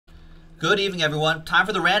Good evening, everyone. Time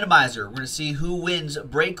for the randomizer. We're going to see who wins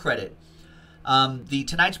break credit.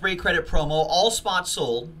 Tonight's break credit promo, all spots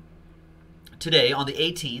sold today on the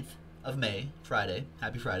 18th of May, Friday.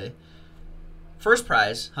 Happy Friday. First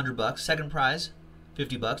prize, $100. Second prize,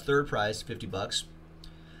 $50. Third prize, $50.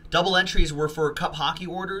 Double entries were for Cup Hockey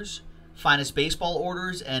orders, Finest Baseball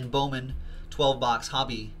orders, and Bowman 12-box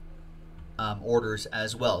hobby orders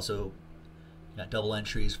as well. So you got double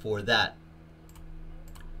entries for that.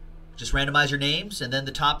 Just randomize your names, and then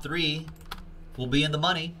the top three will be in the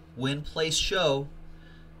money. Win, place, show.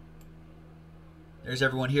 There's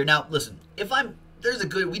everyone here. Now, listen,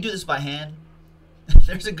 we do this by hand.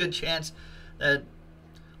 There's a good chance that,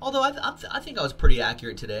 although I think I was pretty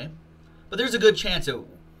accurate today, but there's a good chance that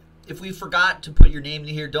if we forgot to put your name in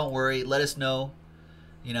here, don't worry. Let us know,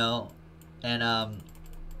 and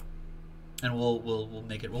we'll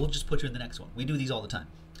make it. We'll just put you in the next one. We do these all the time.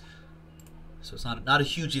 So it's not a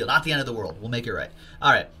huge deal. Not the end of the world. We'll make it right.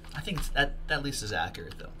 All right. I think that list is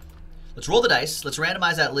accurate, though. Let's roll the dice. Let's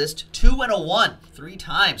randomize that list. 2 and a 1. 3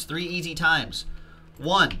 times. 3 easy times.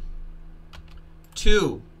 1,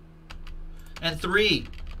 2, and 3.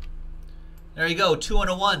 There you go. 2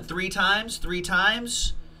 and a 1. 3 times. 3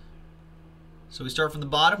 times. So we start from the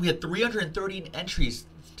bottom. We had 330 entries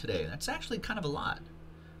today. That's actually kind of a lot.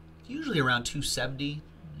 Usually around 270.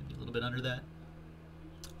 Maybe a little bit under that.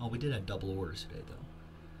 Oh, we did have double orders today, though.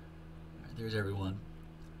 All right, there's everyone.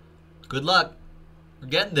 Good luck. We're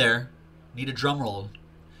getting there. Need a drum roll.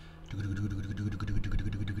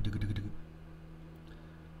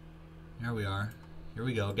 There we are. Here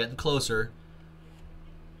we go. Getting closer.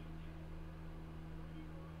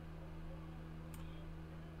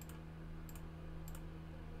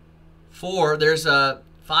 Four. There's 5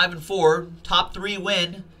 and 4. Top 3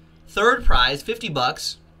 win. Third prize,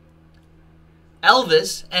 $50.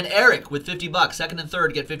 Elvis and Eric with $50. Second and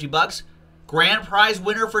third get $50. Grand prize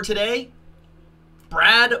winner for today,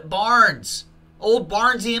 Brad Barnes. Old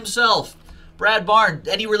Barnesy himself. Brad Barnes.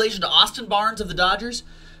 Any relation to Austin Barnes of the Dodgers?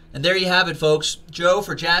 And there you have it, folks. Joe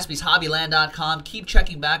for JaspysHobbyland.com. Keep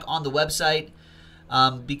checking back on the website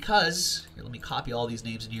because, here, let me copy all these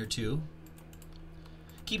names in here too.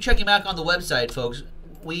 Keep checking back on the website, folks.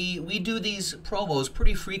 We do these promos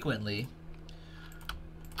pretty frequently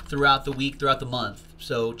throughout the week, throughout the month.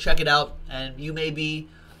 So check it out, and you may be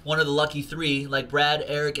one of the lucky 3, like Brad,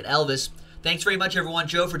 Eric, and Elvis. Thanks very much, everyone.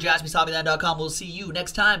 Joe for JaspysHobbyland.com. We'll see you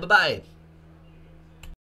next time. Bye-bye.